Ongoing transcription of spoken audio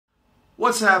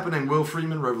What's happening? Will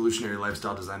Freeman,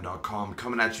 RevolutionaryLifestyleDesign.com,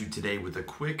 coming at you today with a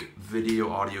quick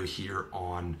video audio here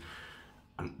on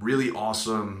a really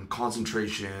awesome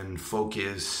concentration,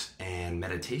 focus, and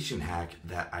meditation hack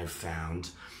that I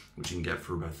found, which you can get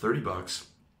for about 30 bucks.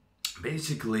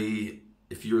 Basically,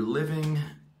 if you're living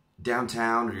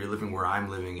downtown or you're living where I'm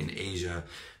living in Asia,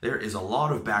 there is a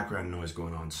lot of background noise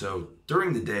going on. So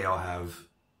during the day, I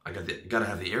gotta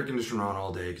have the air conditioner on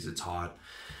all day because it's hot.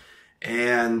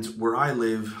 And where I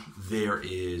live, there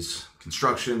is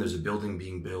construction, there's a building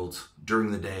being built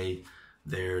during the day,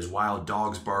 there's wild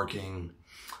dogs barking,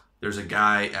 there's a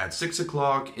guy at 6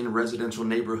 o'clock in a residential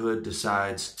neighborhood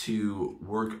decides to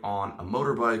work on a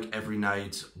motorbike every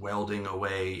night, welding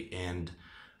away, and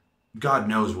God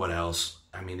knows what else.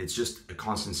 I mean, it's just a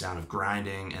constant sound of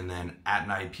grinding, and then at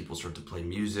night people start to play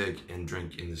music and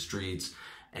drink in the streets,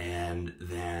 and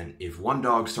then if one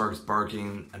dog starts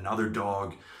barking, another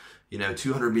dog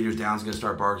 200 meters down is going to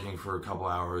start barking for a couple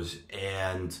hours.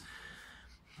 And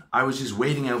I was just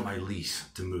waiting out my lease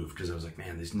to move because I was like,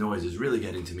 man, this noise is really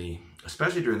getting to me,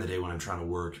 especially during the day when I'm trying to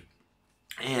work.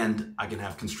 And I can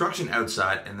have construction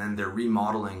outside, and then they're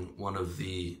remodeling one of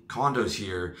the condos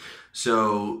here.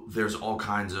 So there's all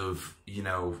kinds of,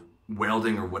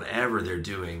 welding or whatever they're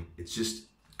doing. It's just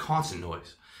constant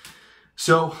noise.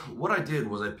 So what I did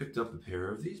was I picked up a pair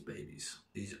of these babies.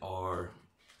 These are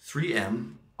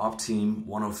 3M Optime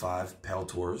 105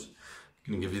 Peltors.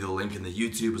 I'm going to give you the link in the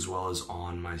YouTube as well as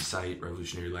on my site,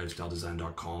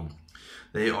 RevolutionaryLifestyleDesign.com.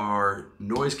 They are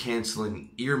noise canceling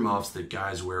earmuffs that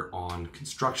guys wear on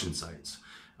construction sites,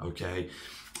 okay?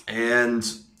 And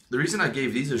the reason I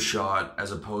gave these a shot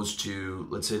as opposed to,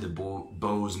 let's say, the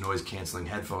Bose noise canceling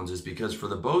headphones is because for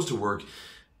the Bose to work,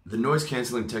 the noise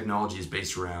canceling technology is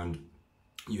based around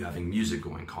you having music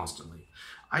going constantly.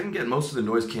 I can get most of the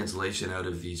noise cancellation out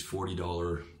of these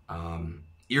 $40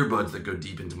 earbuds that go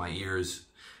deep into my ears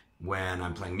when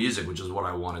I'm playing music, which is what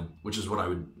I wanted, which is what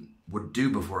I would do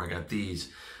before I got these.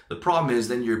 The problem is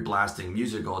then you're blasting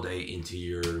music all day into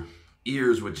your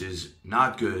ears, which is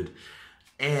not good.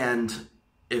 And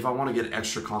if I want to get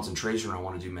extra concentration or I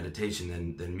want to do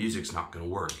meditation, then music's not going to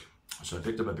work. So I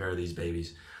picked up a pair of these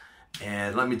babies.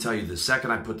 And let me tell you, the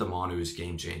second I put them on, it was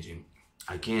game changing.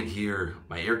 I can't hear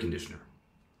my air conditioner.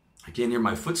 I can't hear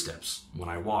my footsteps when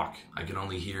I walk. I can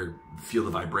only feel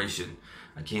the vibration.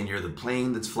 I can't hear the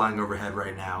plane that's flying overhead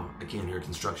right now. I can't hear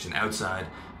construction outside.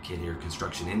 I can't hear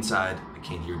construction inside. I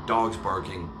can't hear dogs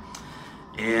barking.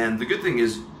 And the good thing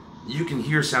is you can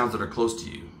hear sounds that are close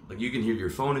to you. Like you can hear your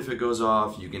phone if it goes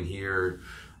off. You can hear,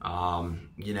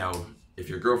 if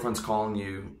your girlfriend's calling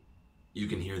you, you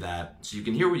can hear that. So you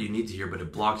can hear what you need to hear, but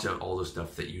it blocks out all the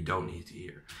stuff that you don't need to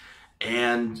hear.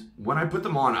 And when I put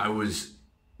them on, I was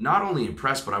not only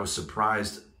impressed, but I was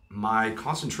surprised. My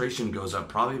concentration goes up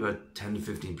probably about 10 to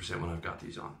 15% when I've got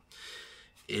these on.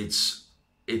 It's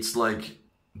like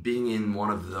being in one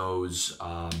of those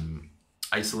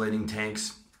isolating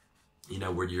tanks,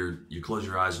 where you close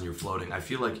your eyes and you're floating. I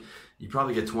feel like you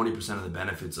probably get 20% of the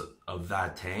benefits of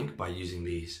that tank by using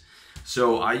these.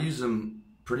 So I use them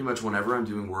pretty much whenever I'm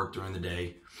doing work during the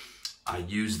day. I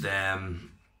use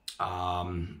them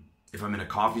if I'm in a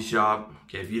coffee shop.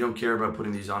 Okay, if you don't care about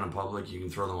putting these on in public, you can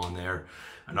throw them on there.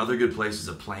 Another good place is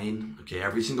a plane. Okay,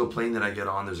 every single plane that I get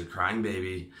on, there's a crying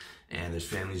baby and there's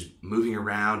families moving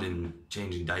around and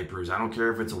changing diapers. I don't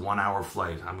care if it's a 1-hour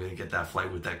flight. I'm gonna get that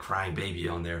flight with that crying baby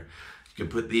on there. You can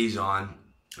put these on.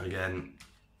 Again,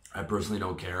 I personally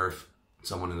don't care if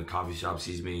someone in the coffee shop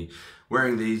sees me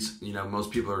wearing these.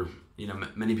 Most people are,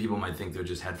 many people might think they're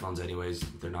just headphones anyways.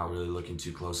 They're not really looking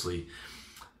too closely.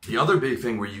 The other big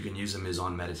thing where you can use them is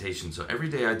on meditation. So every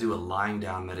day I do a lying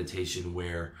down meditation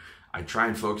where I try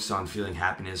and focus on feeling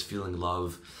happiness, feeling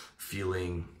love,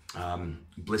 feeling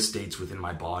bliss states within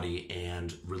my body,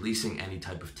 and releasing any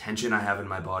type of tension I have in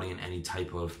my body and any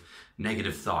type of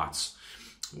negative thoughts,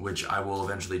 which I will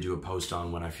eventually do a post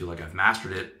on when I feel like I've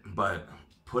mastered it. But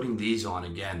putting these on,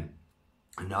 again,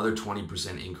 another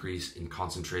 20% increase in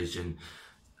concentration.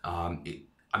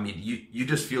 You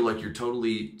just feel like you're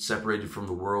totally separated from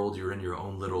the world. You're in your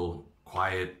own little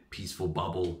quiet, peaceful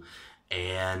bubble.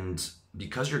 And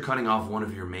because you're cutting off one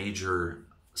of your major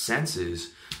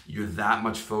senses, you're that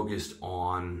much focused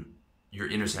on your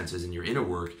inner senses and your inner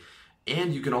work.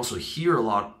 And you can also hear a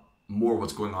lot more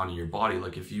what's going on in your body.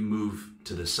 Like if you move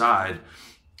to the side,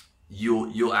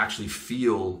 you'll actually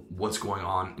feel what's going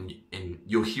on, and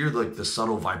you'll hear like the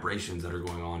subtle vibrations that are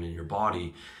going on in your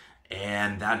body.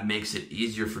 And that makes it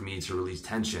easier for me to release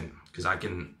tension because I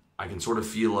can sort of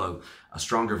feel a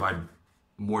stronger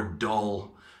more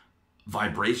dull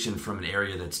vibration from an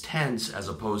area that's tense, as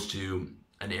opposed to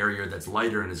an area that's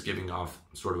lighter and is giving off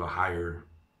sort of a higher,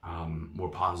 more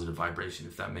positive vibration,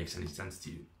 if that makes any sense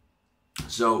to you.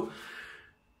 So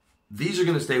these are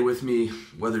going to stay with me,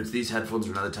 whether it's these headphones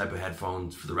or another type of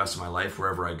headphones, for the rest of my life,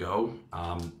 wherever I go.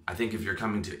 I think if you're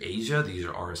coming to Asia, these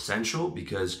are essential,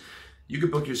 because you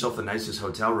could book yourself the nicest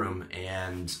hotel room,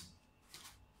 and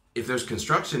if there's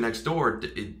construction next door,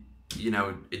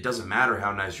 it doesn't matter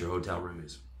how nice your hotel room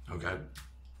is, okay?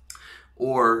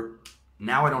 Or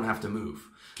now I don't have to move.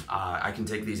 I can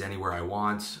take these anywhere I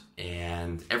want,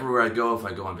 and everywhere I go, if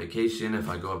I go on vacation, if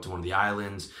I go up to one of the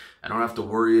islands, I don't have to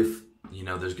worry if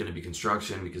there's going to be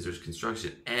construction, because there's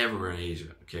construction everywhere in Asia.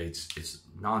 Okay, it's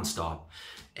nonstop,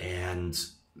 and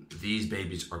these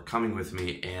babies are coming with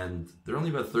me, and they're only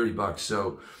about $30.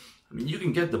 So, I mean, you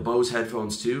can get the Bose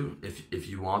headphones too if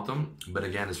you want them. But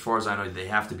again, as far as I know, they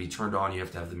have to be turned on. You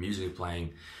have to have the music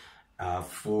playing.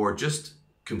 For just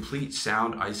complete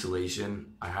sound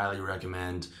isolation, I highly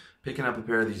recommend picking up a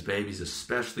pair of these babies,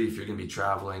 especially if you're going to be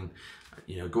traveling,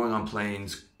 going on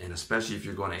planes, and especially if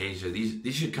you're going to Asia.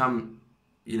 These should come,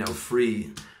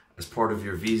 free as part of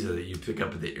your visa that you pick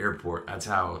up at the airport. That's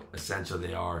how essential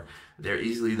they are. They're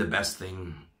easily the best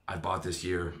thing I bought this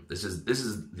year. This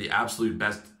is the absolute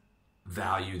best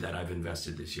value that I've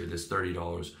invested this year. This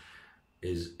 $30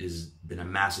 is been a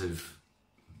massive,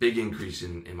 big increase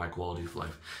in my quality of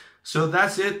life. So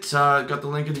that's it. Got the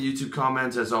link in the YouTube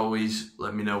comments. As always,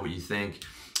 let me know what you think.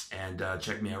 And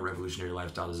check me out,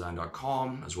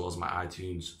 revolutionarylifestyledesign.com, as well as my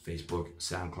iTunes, Facebook,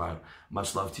 SoundCloud.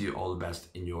 Much love to you. All the best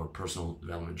in your personal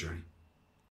development journey.